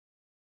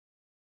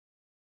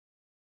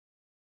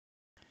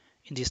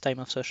In this time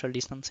of social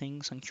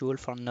distancing, thank you all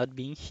for not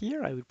being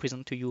here. I will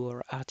present to you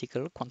our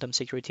article, Quantum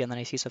Security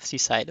Analysis of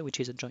CSIDH, which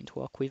is a joint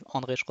work with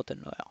André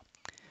Schrottenloher.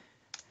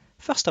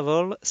 First of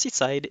all,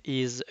 CSIDH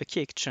is a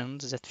key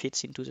exchange that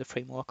fits into the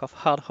framework of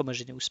hard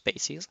homogeneous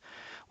spaces,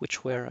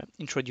 which were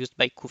introduced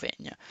by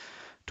Couvain.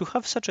 To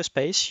have such a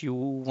space, you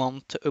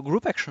want a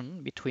group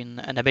action between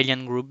an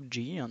abelian group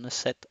G and a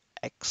set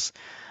X,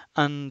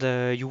 and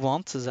you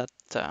want that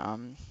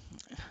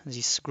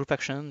this group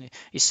action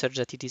is such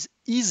that it is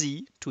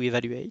easy to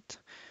evaluate,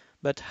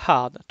 but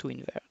hard to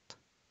invert.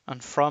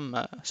 And from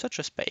such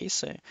a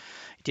space,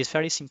 it is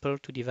very simple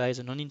to devise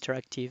a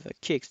non-interactive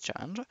key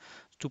exchange.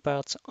 Two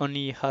parts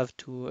only have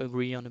to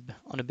agree on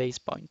a base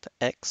point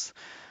X,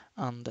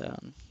 and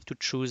to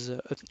choose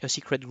a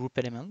secret group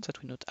element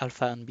that we note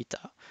alpha and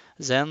beta.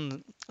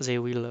 Then they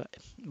will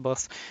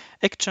both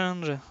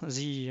exchange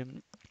the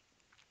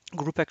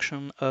group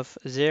action of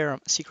their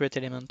secret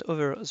element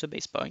over the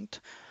base point,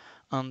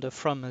 and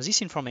from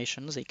this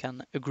information they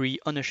can agree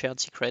on a shared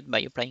secret by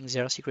applying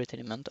their secret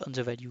element on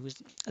the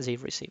values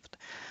they've received.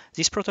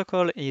 This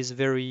protocol is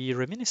very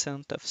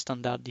reminiscent of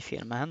standard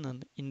Diffie-Hellman,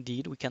 and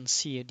indeed we can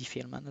see a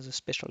Diffie-Hellman as a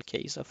special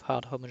case of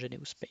hard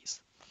homogeneous space.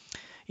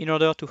 In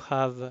order to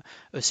have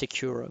a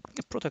secure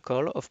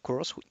protocol, of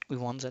course, we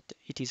want that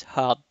it is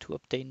hard to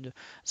obtain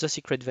the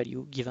secret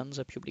value given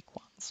the public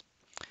ones.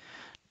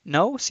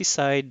 Now,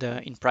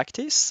 CSIDH in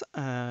practice,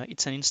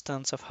 it's an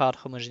instance of hard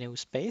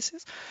homogeneous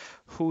spaces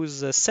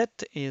whose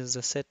set is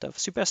a set of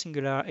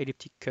supersingular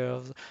elliptic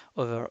curves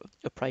over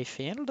a Pi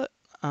field,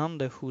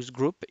 and whose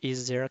group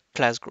is their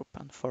class group.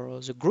 And for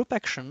the group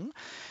action,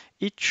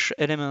 each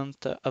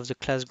element of the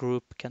class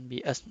group can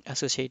be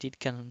associated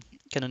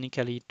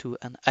canonically to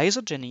an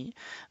isogeny,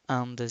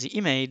 and the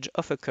image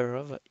of a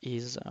curve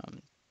is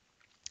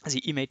the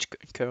image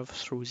curve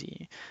through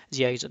the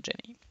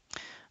isogeny.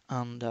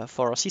 And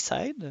for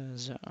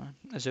CSIDH,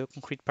 the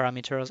concrete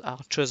parameters are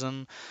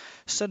chosen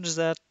such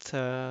that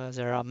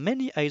there are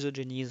many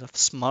isogenies of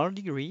small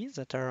degrees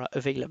that are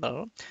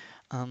available,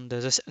 and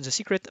the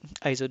secret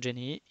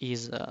isogeny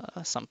is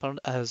sampled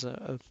as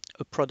a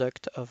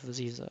product of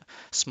these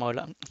small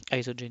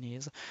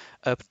isogenies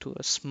up to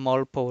a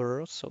small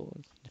power. So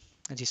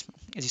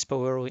this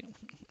power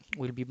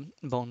will be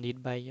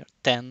bounded by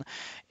 10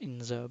 in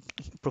the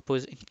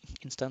proposed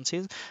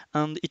instances,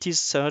 and it is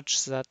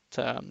such that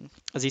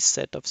this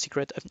set of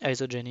secret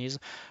isogenies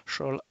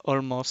shall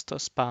almost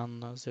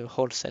span the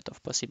whole set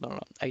of possible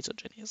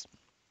isogenies.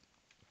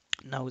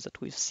 Now that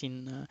we've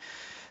seen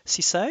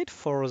CSIDH,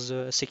 for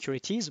the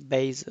securities,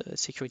 base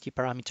security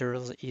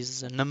parameters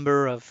is the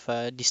number of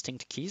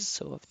distinct keys,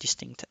 so of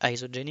distinct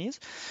isogenies,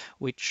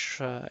 which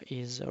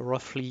is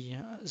roughly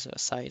the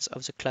size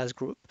of the class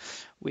group,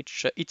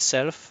 which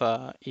itself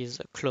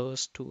is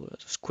close to the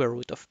square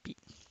root of P.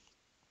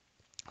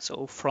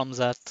 So from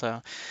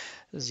that,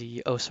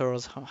 the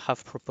authors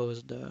have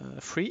proposed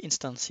 3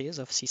 instances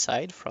of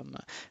CSIDH from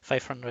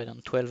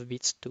 512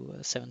 bits to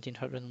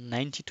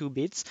 1792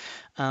 bits,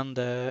 and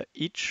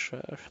each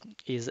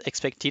is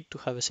expected to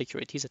have a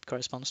security that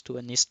corresponds to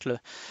a NIST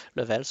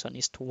level, so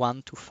NIST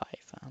 1 to 5.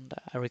 And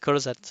I recall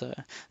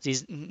that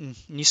this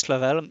NIST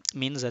level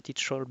means that it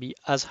shall be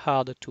as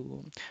hard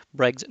to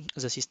break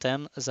the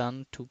system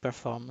than to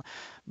perform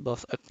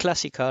both a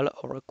classical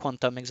or a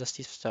quantum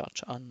exhaustive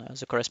search on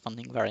the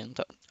corresponding variant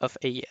of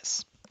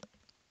AES.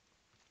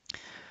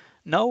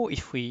 Now,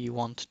 if we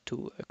want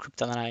to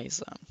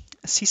cryptanalyze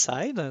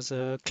CSIDH,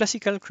 the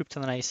classical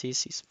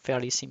cryptanalysis is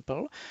fairly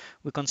simple.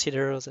 We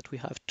consider that we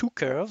have two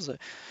curves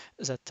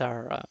that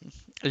are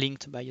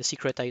linked by a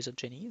secret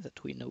isogeny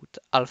that we note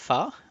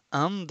alpha,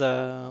 and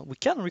we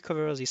can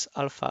recover this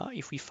alpha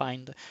if we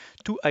find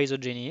two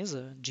isogenies,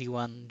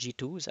 G1,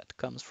 G2, that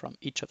comes from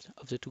each of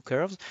the two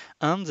curves,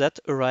 and that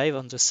arrive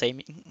on the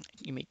same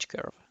image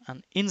curve.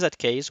 And in that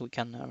case, we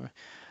can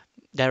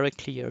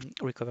directly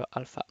recover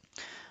alpha.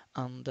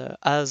 And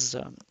as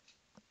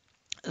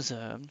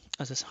the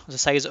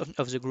size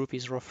of the group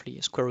is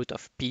roughly square root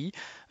of P,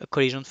 a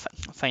collision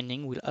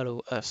finding will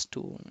allow us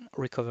to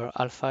recover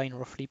alpha in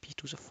roughly P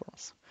to the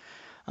fourth.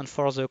 And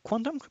for the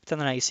quantum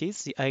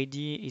cryptanalysis, the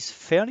idea is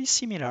fairly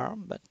similar,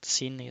 but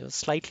seen in a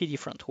slightly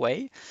different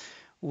way.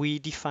 We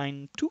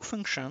define two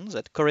functions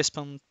that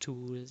correspond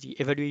to the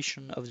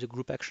evaluation of the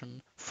group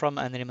action from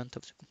an element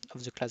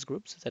of the class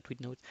groups that we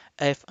note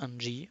F and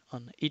G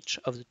on each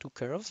of the two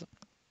curves.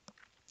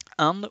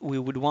 And we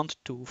would want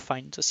to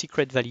find the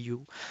secret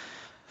value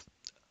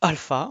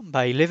alpha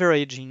by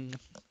leveraging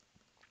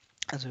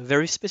the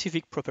very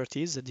specific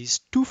properties that these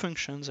two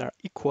functions are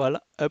equal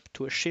up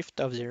to a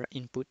shift of their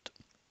input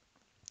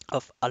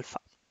of alpha.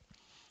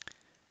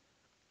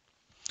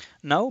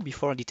 Now,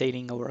 before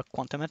detailing our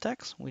quantum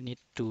attacks, we need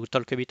to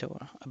talk a bit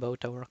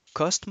about our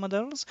cost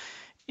models.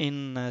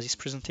 In this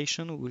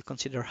presentation, we will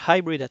consider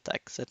hybrid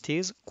attacks, that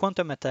is,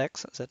 quantum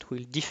attacks that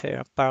will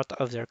defer part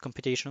of their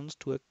computations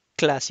to a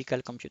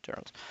classical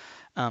computers.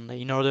 And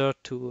in order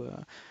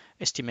to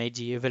estimate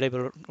the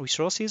available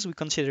resources, we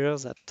consider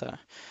that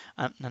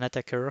an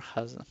attacker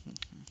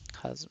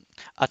has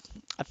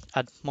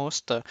at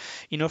most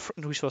enough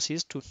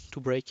resources to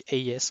break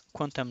AES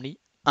quantumly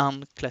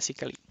and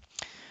classically.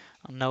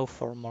 And now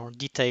for more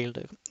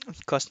detailed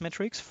cost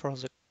metrics for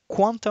the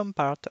quantum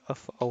part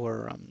of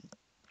our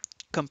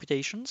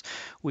computations,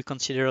 we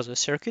consider the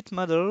circuit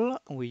model.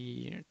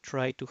 We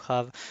try to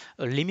have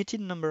a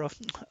limited number of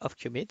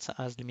qubits,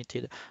 as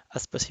limited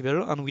as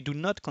possible, and we do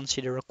not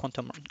consider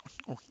quantum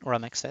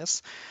RAM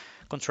access,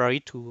 contrary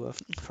to,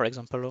 for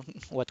example,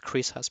 what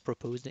Chris has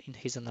proposed in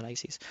his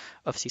analysis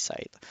of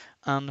CSIDH.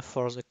 And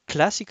for the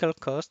classical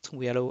cost,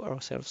 we allow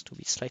ourselves to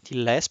be slightly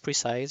less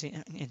precise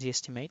in the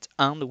estimate,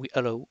 and we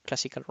allow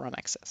classical RAM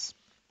access.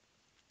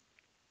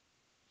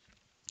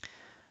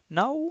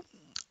 Now,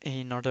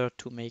 in order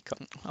to make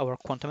our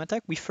quantum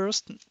attack, we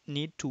first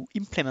need to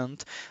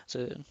implement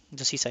the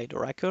CSIDH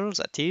oracle,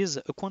 that is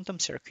a quantum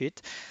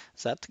circuit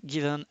that,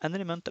 given an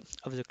element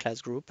of the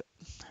class group,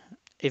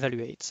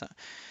 evaluates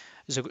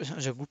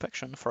the group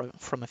action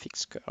from a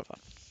fixed curve.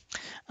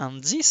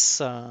 And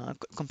this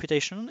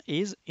computation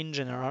is in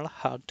general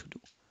hard to do.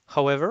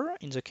 However,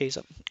 in the case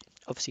of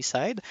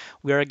CSIDH,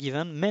 we are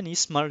given many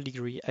small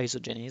degree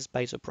isogenies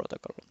by the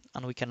protocol,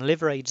 and we can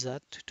leverage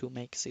that to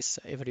make this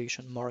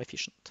evaluation more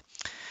efficient.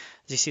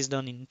 This is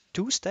done in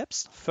two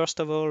steps. First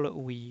of all,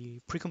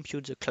 we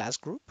pre-compute the class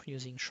group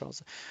using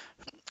Schur's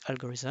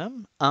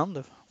algorithm,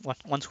 and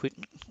once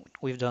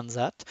we've done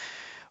that,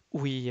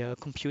 we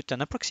compute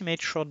an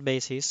approximate short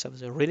basis of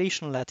the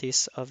relational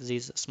lattice of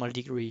these small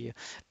degree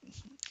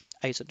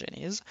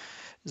isogenies.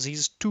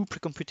 These two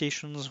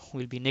pre-computations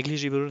will be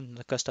negligible in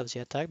the cost of the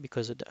attack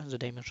because the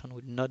dimension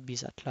will not be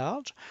that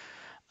large.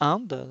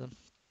 And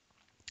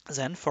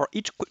then for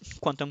each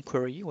quantum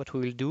query, what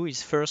we will do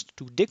is first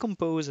to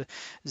decompose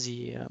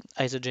the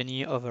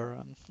isogeny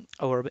over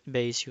our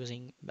base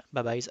using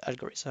Babai's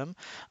algorithm,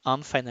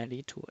 and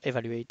finally to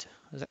evaluate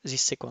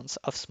this sequence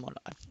of small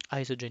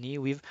isogeny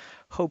with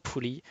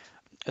hopefully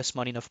a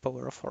small enough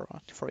power for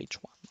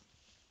each one.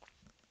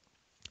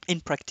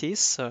 In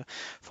practice,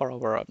 for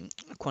our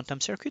quantum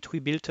circuit, we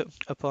built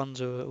upon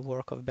the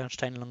work of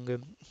Bernstein,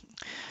 Lange,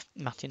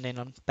 Martindale,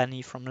 and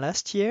Pani from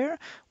last year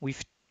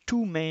with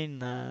two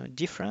main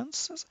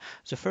differences.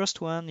 The first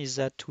one is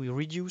that we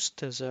reduced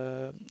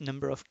the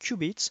number of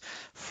qubits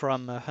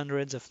from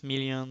hundreds of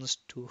millions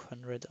to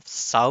hundreds of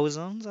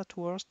thousands at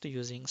worst,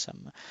 using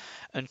some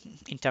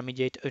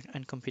intermediate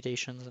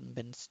uncomputations and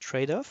Benz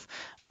trade-off.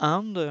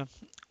 And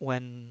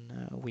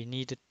when we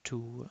needed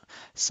to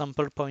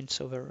sample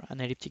points over an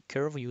elliptic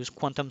curve, we use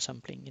quantum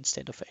sampling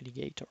instead of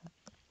alligator.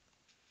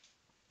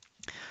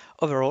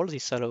 Overall,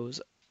 this allows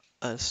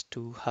us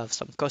to have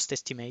some cost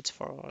estimates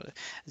for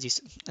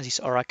this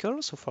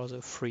oracle. So for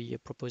the three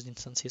proposed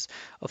instances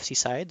of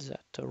CSIDH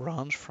that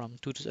range from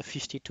 2 to the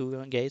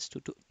 52 gates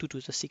to 2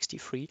 to the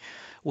 63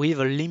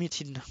 with a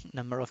limited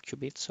number of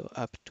qubits, so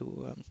up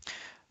to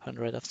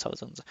hundreds of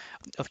thousands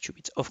of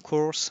qubits. Of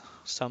course,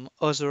 some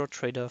other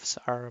trade-offs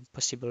are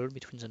possible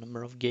between the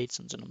number of gates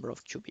and the number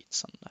of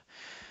qubits, and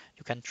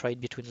you can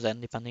trade between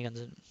them depending on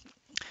the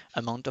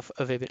amount of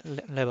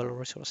available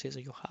resources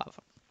you have.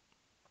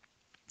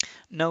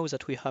 Now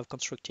that we have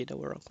constructed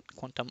our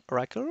quantum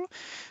oracle,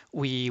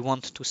 we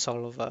want to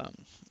solve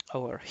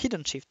our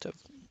hidden shift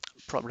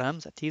problem,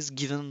 that is,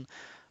 given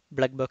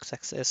black box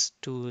access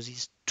to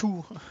these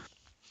two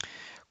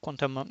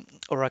quantum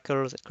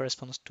oracles that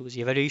corresponds to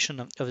the evaluation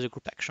of the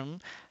group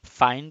action,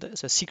 find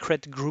the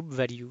secret group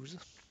values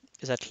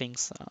that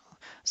links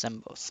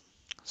them both.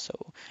 So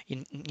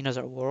in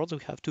other words, we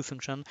have two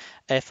functions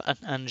f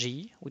and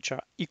g, which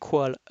are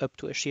equal up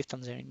to a shift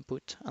on their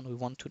input, and we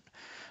want to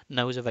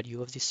know the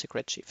value of this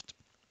secret shift.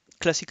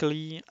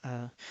 Classically,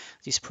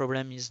 this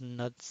problem is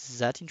not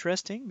that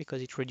interesting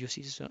because it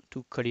reduces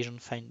to collision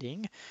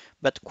finding,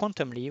 but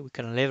quantumly we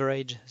can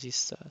leverage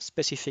this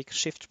specific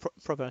shift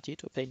property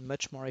to obtain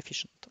much more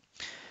efficient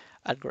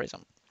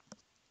algorithm.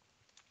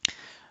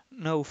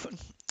 Now,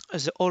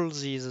 all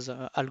these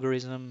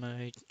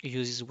algorithm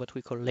uses what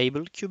we call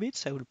labeled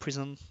qubits. I will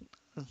present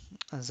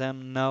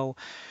them now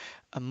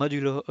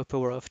modulo a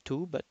power of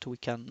 2, but we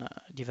can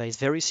devise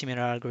very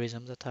similar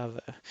algorithms that have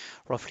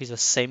roughly the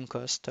same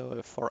cost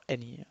for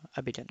any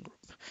abelian group.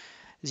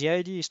 The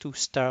idea is to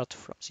start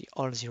from the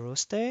all zero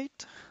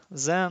state,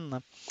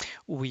 then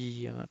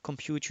we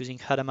compute using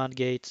Hadamard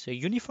gate the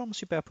uniform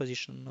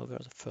superposition over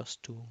the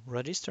first two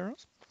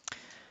registers.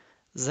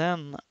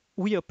 Then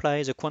we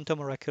apply the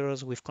quantum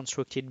oracles we've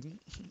constructed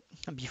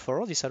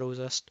before. This allows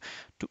us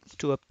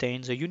to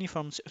obtain the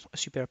uniform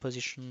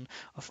superposition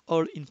of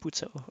all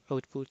inputs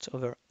or outputs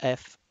over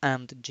f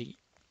and g.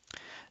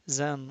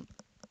 Then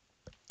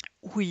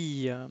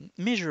we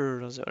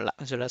measure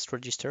the last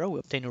register. We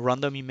obtain a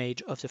random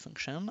image of the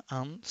function,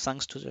 and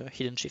thanks to the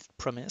hidden shift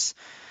promise,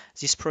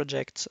 this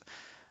projects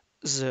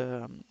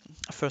the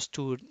first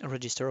two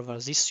registers over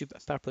this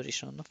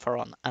superposition for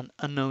an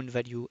unknown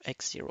value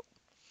x0.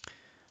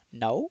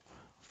 Now,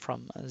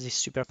 from this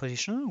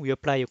superposition, we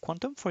apply a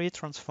quantum Fourier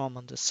transform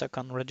on the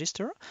second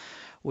register,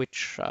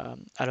 which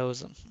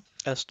allows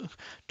us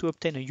to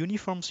obtain a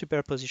uniform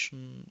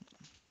superposition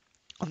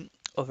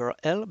over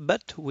L,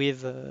 but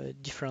with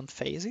different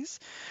phases.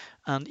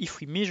 And if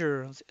we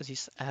measure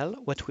this L,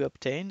 what we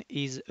obtain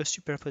is a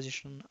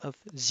superposition of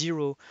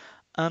 0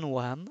 and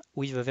 1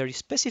 with a very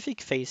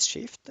specific phase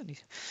shift that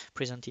is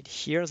presented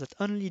here that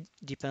only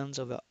depends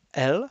over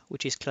L,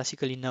 which is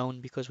classically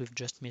known because we've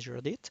just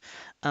measured it,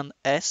 and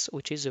S,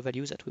 which is the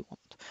value that we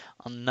want.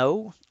 And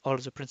now all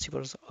the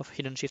principles of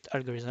hidden shift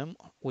algorithm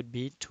would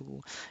be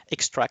to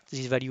extract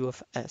this value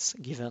of S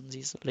given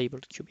these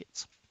labeled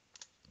qubits.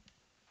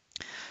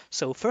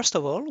 So first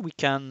of all, we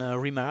can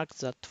remark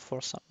that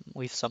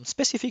with some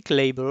specific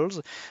labels,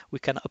 we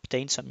can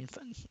obtain some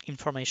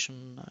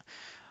information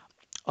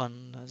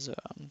on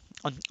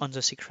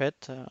the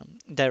secret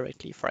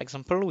directly. For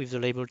example, with the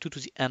label 2 to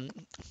the n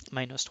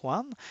minus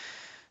 1,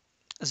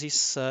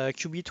 this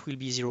qubit will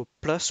be 0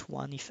 plus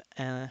 1 if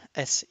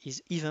s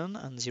is even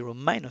and 0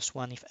 minus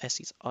 1 if s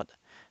is odd.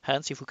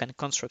 Hence, if we can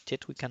construct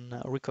it, we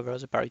can recover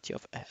the parity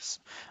of s,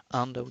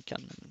 and we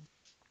can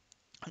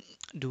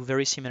do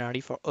very similarly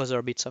for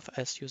other bits of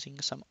S using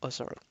some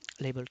other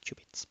labeled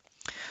qubits.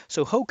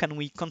 So how can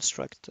we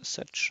construct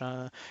such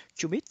a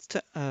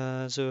qubit?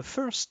 The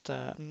first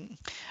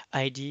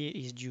idea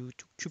is due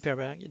to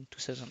Kuperberg in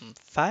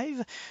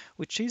 2005,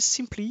 which is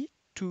simply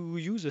to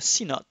use a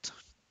CNOT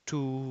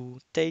to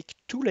take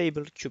two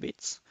labeled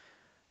qubits,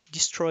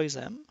 destroy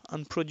them,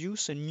 and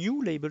produce a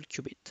new labeled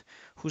qubit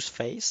whose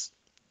phase,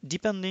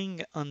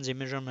 depending on the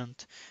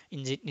measurement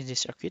in the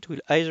circuit, will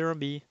either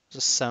be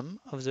the sum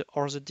of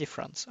or the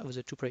difference of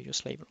the two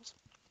previous labels.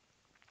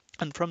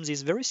 And from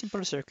this very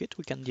simple circuit,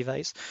 we can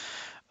devise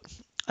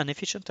an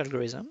efficient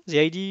algorithm. The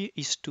idea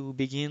is to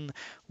begin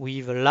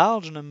with a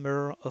large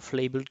number of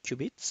labeled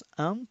qubits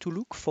and to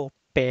look for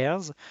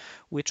pairs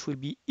which will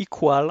be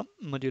equal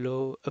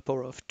modulo a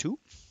power of 2.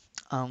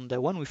 And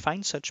when we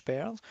find such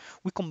pairs,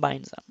 we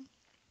combine them.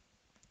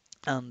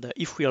 And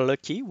if we are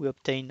lucky, we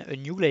obtain a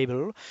new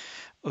label,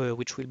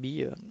 which will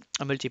be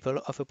a multiple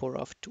of a power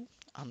of 2.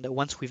 And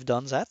once we've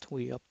done that,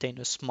 we obtain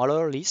a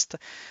smaller list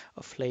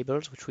of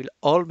labels, which will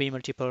all be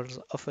multiples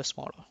of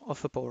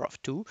a power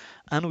of 2,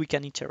 and we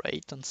can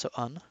iterate and so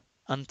on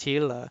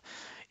until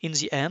in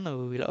the end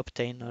we will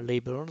obtain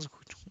labels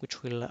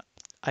which will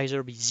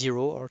either be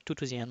 0 or 2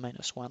 to the n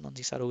minus 1, and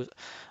this allows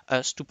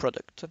us to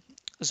product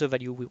the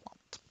value we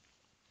want.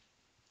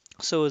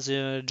 So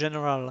the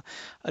general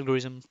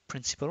algorithm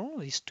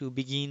principle is to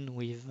begin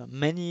with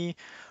many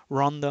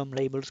random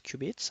labeled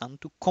qubits and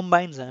to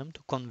combine them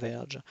to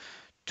converge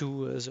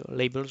to the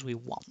labels we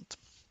want.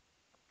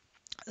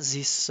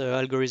 This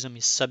algorithm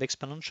is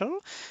sub-exponential.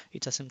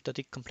 Its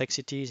asymptotic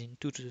complexity is in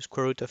 2 to the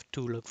square root of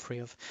 2 log 3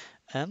 of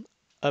n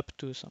up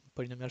to some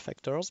polynomial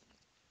factors,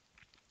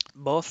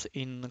 both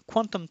in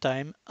quantum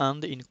time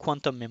and in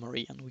quantum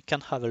memory. And we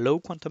can have a low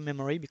quantum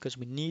memory because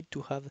we need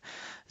to have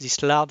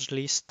this large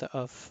list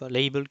of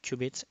labeled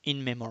qubits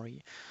in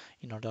memory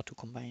in order to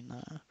combine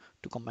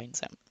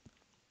them.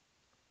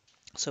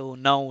 So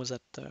now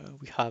that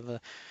we have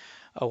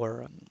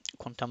our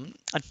quantum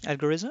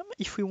algorithm,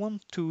 if we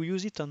want to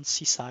use it on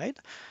CSIDE,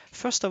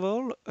 first of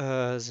all,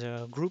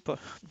 the group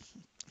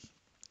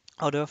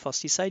order for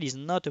CSIDE is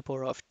not a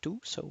power of 2,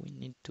 so we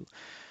need to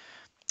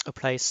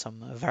apply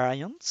some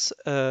variance.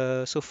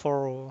 There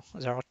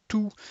are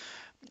two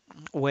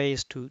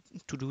ways to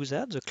do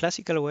that. The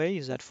classical way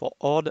is that for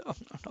odd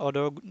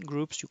order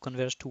groups you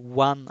converge to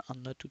 1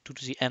 and not to 2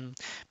 to the n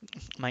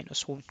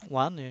minus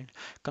 1,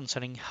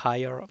 concerning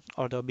higher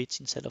order bits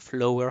instead of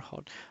lower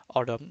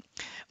order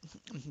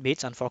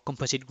bits, and for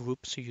composite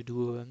groups you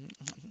do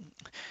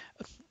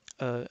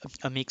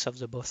a mix of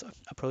the both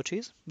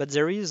approaches. But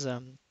there is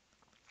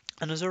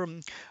another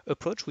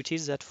approach, which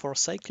is that for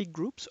cyclic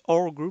groups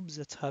or groups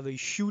that have a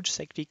huge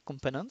cyclic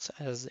component,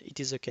 as it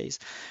is the case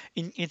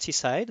in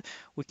CSIDE,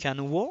 we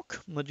can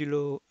work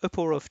modulo a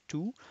power of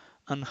 2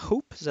 and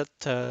hope that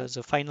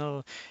the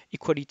final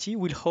equality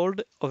will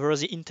hold over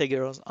the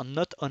integers and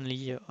not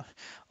only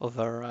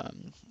over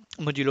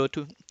modulo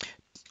 2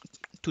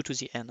 to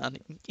the n. And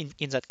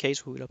in that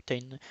case, we will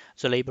obtain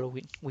the label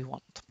we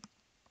want.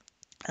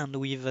 And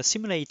we've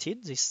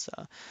simulated this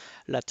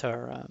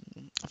latter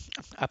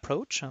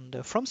approach,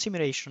 and from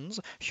simulations,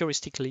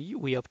 heuristically,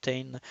 we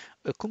obtain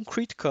a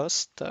concrete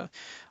cost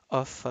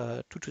of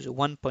 2 to the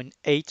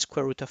 1.8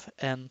 square root of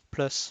n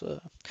plus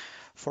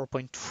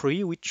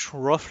 4.3, which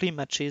roughly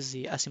matches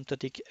the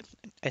asymptotic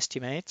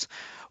estimates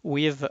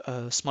with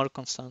a small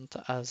constant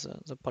as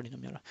the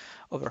polynomial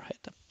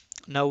overhead.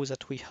 Now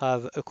that we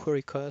have a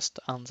query cost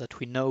and that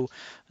we know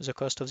the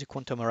cost of the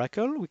quantum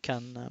oracle, we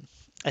can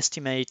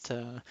estimate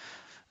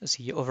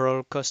the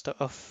overall cost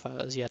of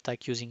the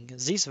attack using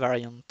this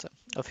variant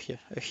of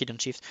a hidden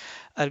shift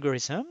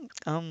algorithm.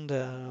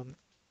 And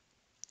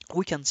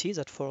we can see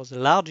that for the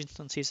large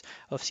instances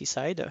of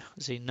CSIDE,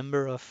 the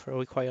number of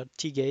required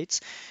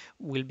T-gates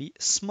will be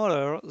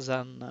smaller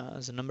than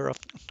the number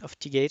of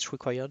T-gates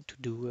required to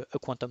do a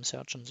quantum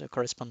search on the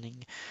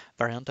corresponding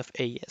variant of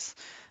AES.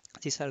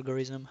 This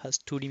algorithm has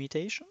two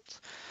limitations.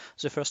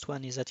 The first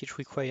one is that it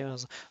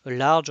requires a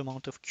large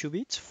amount of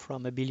qubits,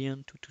 from a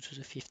billion to 2 to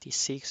the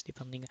 56,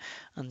 depending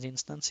on the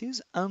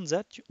instances, and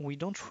that we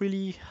don't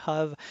really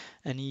have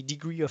any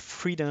degree of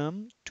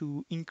freedom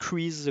to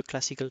increase the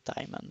classical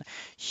time. And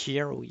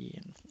here we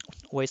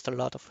waste a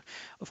lot of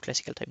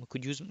classical time. We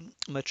could use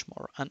much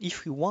more. And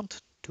if we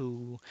want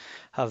to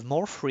have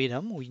more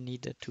freedom, we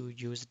need to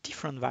use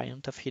different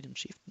variant of hidden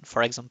shift.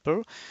 For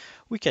example,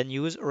 we can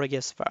use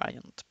Regis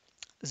variant.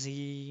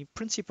 The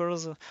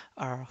principles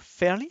are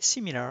fairly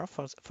similar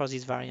for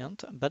this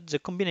variant, but the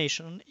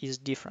combination is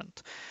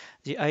different.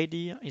 The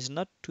idea is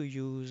not to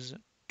use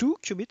two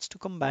qubits to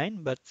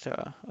combine, but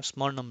a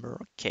small number,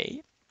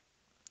 k,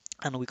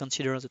 and we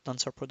consider the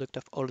tensor product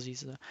of all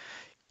these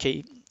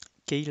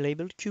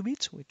k-labeled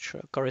qubits, which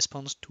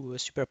corresponds to a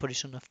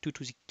superposition of 2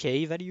 to the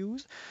k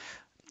values,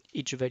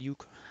 each value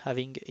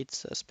having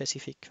its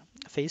specific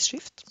phase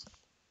shift.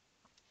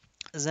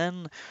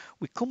 Then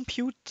we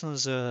compute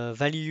the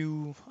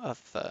value of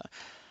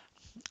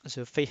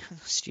the phase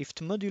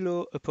shift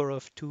modulo a power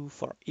of 2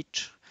 for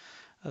each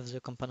of the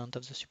component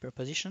of the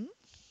superposition.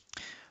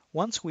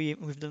 Once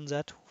we've done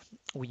that,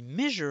 we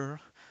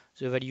measure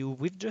the value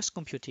we've just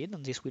computed,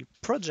 and this will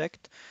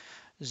project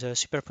the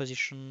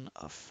superposition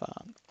of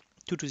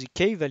 2 to the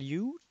k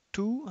value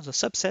to the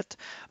subset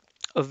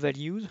of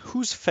values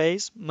whose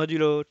phase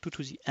modulo 2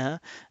 to the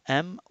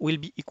m will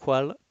be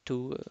equal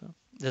to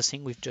the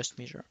thing we've just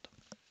measured.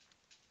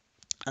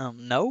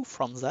 Now,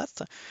 from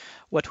that,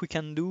 what we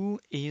can do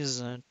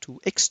is to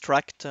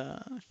extract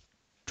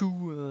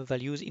two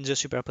values in the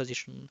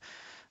superposition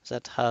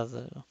that have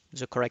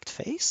the correct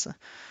phase.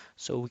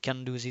 So we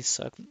can do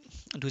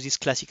this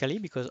classically,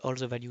 because all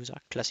the values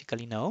are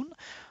classically known.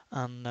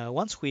 And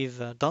once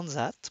we've done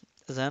that,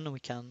 then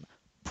we can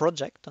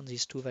project on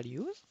these two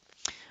values.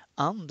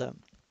 And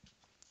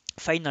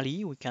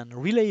finally, we can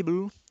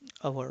relabel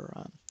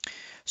our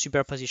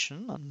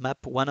superposition and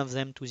map one of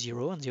them to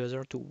 0 and the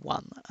other to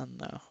 1.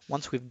 And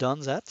once we've done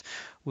that,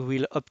 we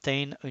will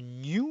obtain a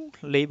new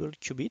labeled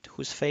qubit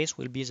whose phase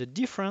will be the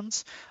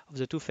difference of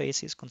the two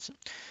phases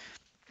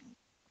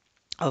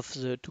of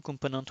the two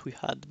components we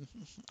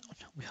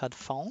had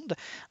found.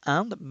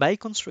 And by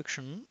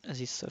construction,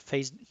 this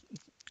phase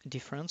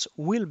difference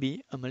will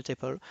be a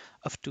multiple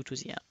of 2 to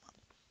the m.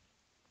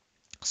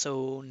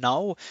 So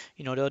now,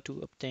 in order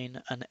to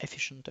obtain an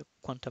efficient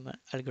quantum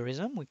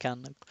algorithm, we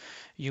can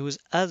use,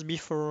 as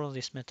before,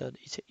 this method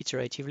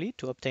iteratively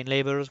to obtain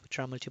labels which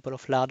are multiple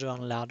of larger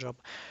and larger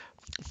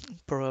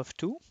power of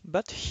 2.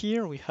 But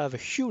here we have a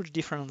huge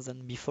difference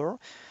than before,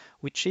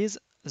 which is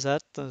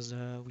that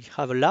we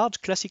have a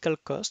large classical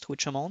cost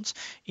which amounts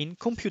in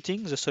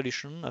computing the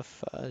solution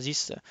of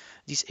this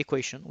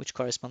equation, which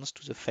corresponds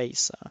to the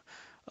phase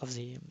of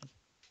the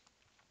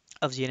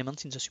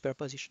elements in the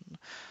superposition.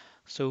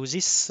 So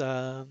this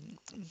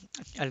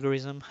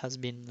algorithm has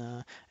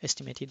been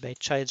estimated by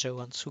Chai, Zhao,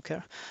 and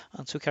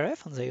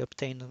Sukarev, and they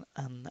obtained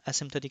an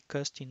asymptotic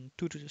cost in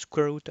 2 to the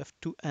square root of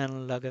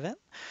 2n log of n,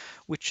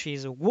 which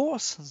is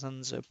worse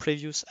than the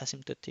previous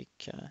asymptotic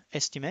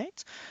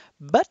estimate,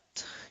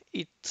 but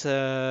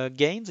it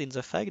gains in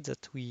the fact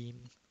that we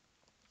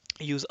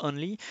use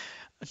only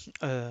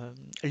a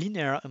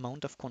linear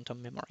amount of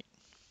quantum memory.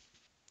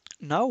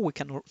 Now we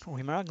can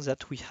remark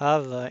that we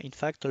have, in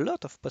fact, a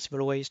lot of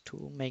possible ways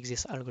to make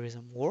this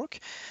algorithm work,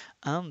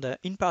 and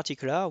in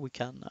particular, we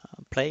can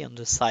play on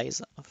the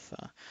size of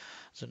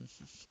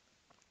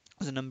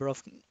the number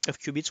of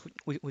qubits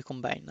we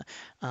combine.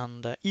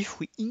 And if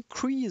we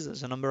increase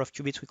the number of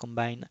qubits we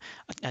combine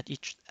at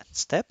each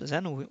step,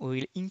 then we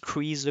will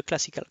increase the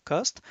classical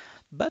cost,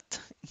 but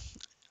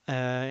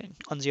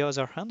on the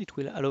other hand, it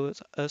will allow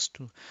us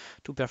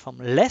to perform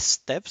less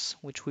steps,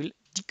 which will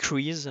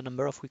decrease the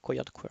number of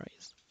required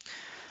queries.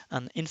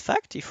 And in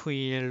fact, if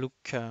we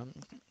look a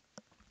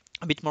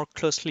bit more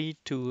closely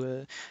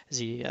to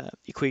the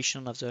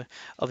equation of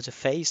the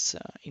phase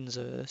in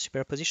the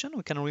superposition,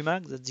 we can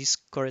remark that this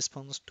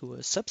corresponds to a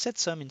subset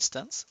sum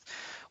instance,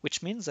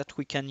 which means that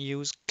we can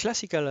use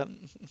classical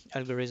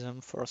algorithm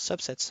for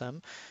subset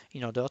sum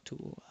in order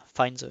to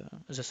find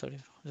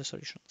the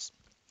solutions.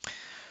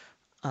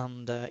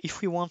 And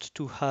if we want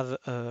to have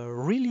a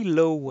really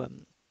low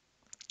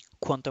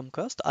quantum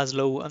cost, as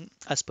low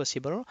as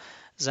possible,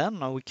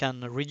 then we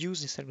can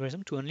reduce this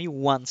algorithm to only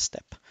one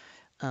step.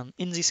 And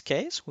in this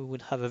case, we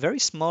would have a very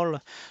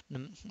small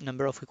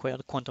number of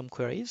required quantum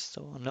queries,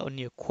 so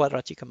only a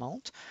quadratic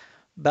amount,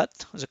 but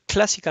the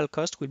classical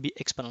cost will be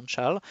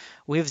exponential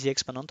with the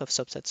exponent of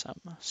subset sum,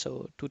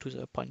 so 2 to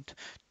the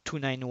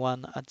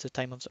 0.291 at the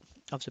time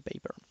of the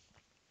paper,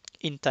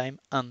 in time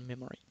and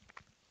memory.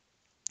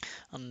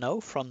 And now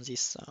from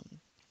this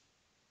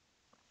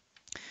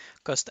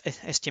cost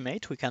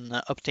estimate, we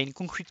can obtain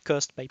concrete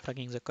cost by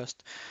plugging the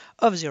cost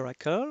of the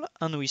oracle,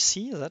 and we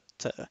see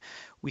that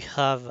we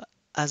have,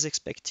 as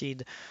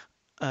expected,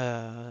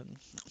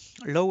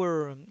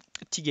 lower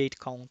T-gate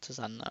count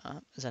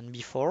than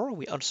before.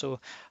 We also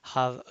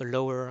have a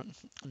lower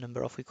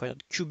number of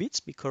required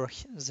qubits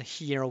because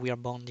here we are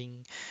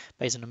bounding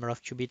by the number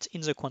of qubits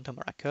in the quantum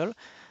oracle,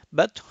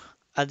 but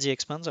at the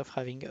expense of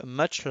having a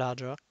much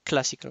larger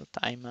classical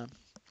time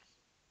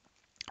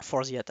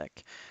for the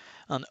attack.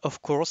 And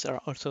of course, there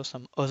are also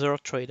some other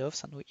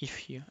trade-offs, and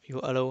if you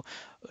allow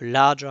a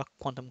larger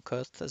quantum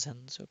cost,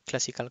 then the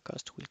classical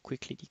cost will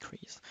quickly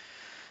decrease.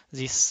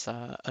 This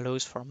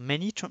allows for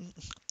many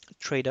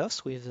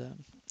trade-offs with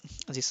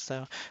this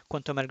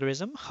quantum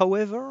algorithm.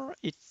 However,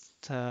 it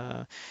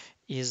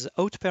is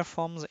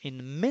outperformed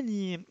in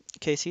many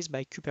cases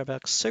by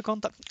Kuperberg's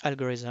second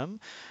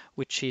algorithm,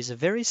 which is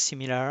very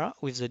similar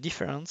with the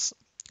difference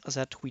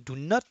that we do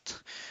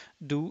not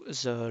do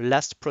the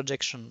last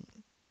projection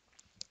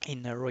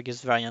in a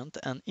Rogers variant,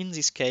 and in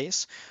this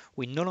case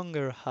we no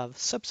longer have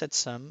subset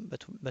sum,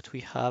 but we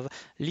have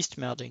least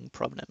merging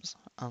problems,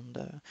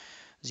 and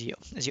the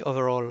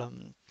overall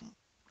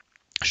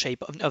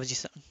shape of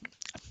this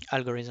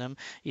algorithm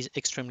is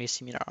extremely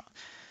similar.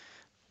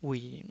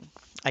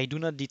 I do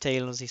not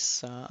detail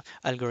this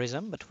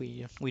algorithm, but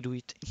we do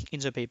it in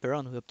the paper,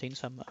 and we obtain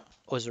some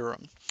other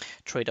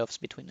trade-offs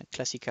between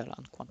classical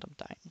and quantum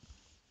time.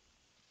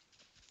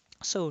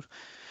 So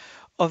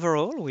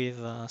overall,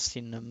 we've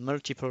seen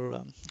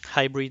multiple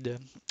hybrid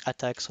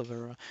attacks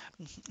over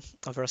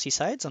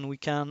CSIDH, and we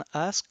can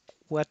ask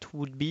what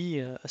would be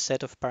a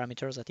set of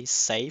parameters that is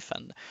safe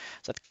and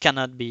that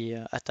cannot be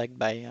attacked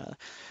by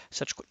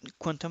such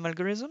quantum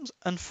algorithms.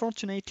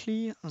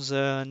 Unfortunately,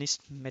 the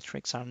NIST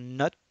metrics are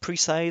not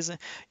precise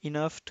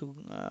enough to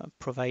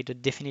provide a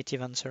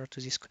definitive answer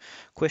to this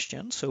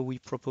question, so we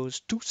propose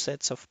two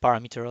sets of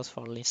parameters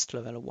for NIST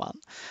level 1.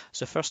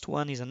 The first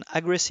one is an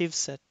aggressive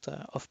set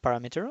of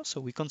parameters,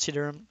 so we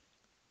consider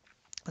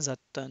that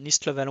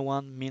NIST level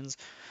 1 means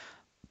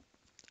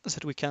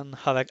that we can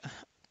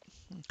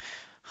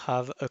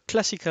have a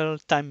classical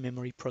time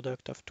memory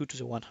product of 2 to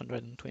the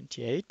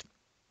 128,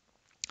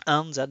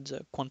 and that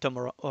the quantum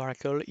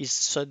oracle is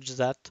such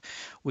that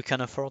we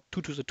can afford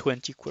 2 to the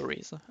 20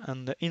 queries.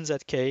 And in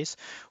that case,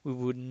 we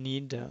would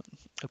need a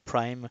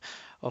prime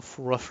of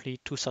roughly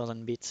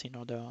 2000 bits in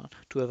order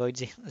to avoid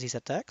these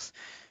attacks.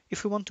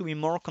 If we want to be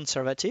more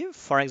conservative,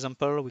 for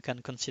example, we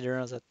can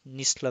consider that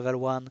NIST level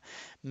 1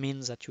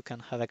 means that you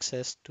can have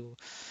access to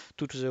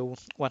 2 to the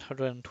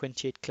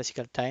 128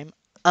 classical time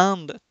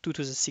and 2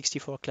 to the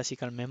 64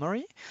 classical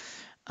memory.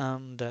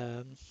 And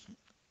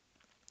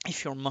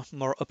if you're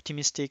more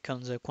optimistic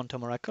on the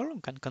quantum oracle,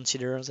 you can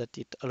consider that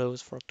it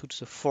allows for 2 to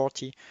the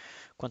 40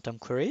 quantum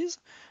queries.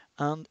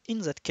 And in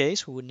that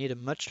case, we would need a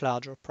much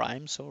larger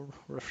prime, so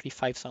roughly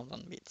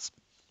 5000 bits.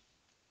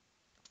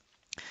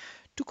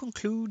 To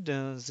conclude,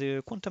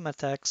 the quantum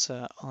attacks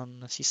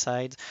on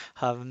CSIDH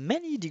have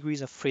many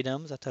degrees of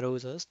freedom that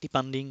allows us,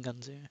 depending on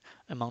the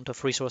amount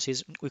of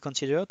resources we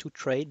consider, to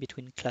trade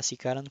between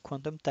classical and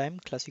quantum time,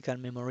 classical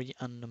memory,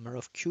 and number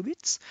of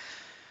qubits.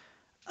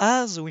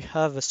 As we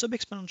have a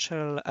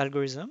sub-exponential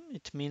algorithm,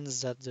 it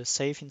means that the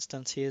safe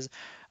instances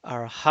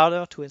are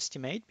harder to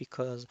estimate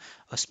because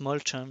a small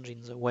change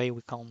in the way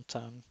we count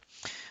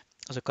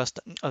the cost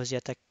of the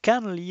attack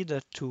can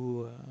lead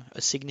to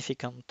a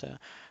significant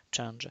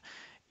change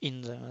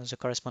in the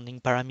corresponding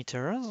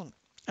parameters.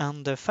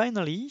 And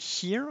finally,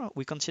 here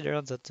we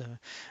consider that the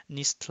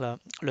NIST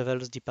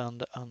levels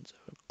depend on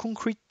the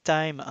concrete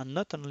time and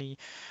not only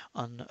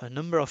on a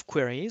number of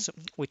queries,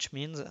 which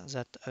means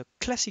that a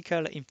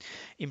classical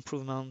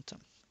improvement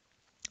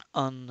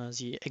on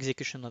the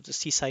execution of the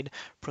CSIDH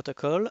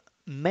protocol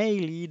may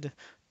lead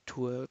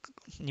to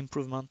an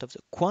improvement of the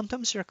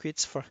quantum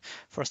circuits for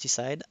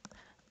CSIDH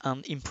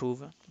and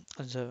improve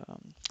the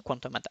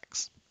quantum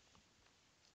attacks.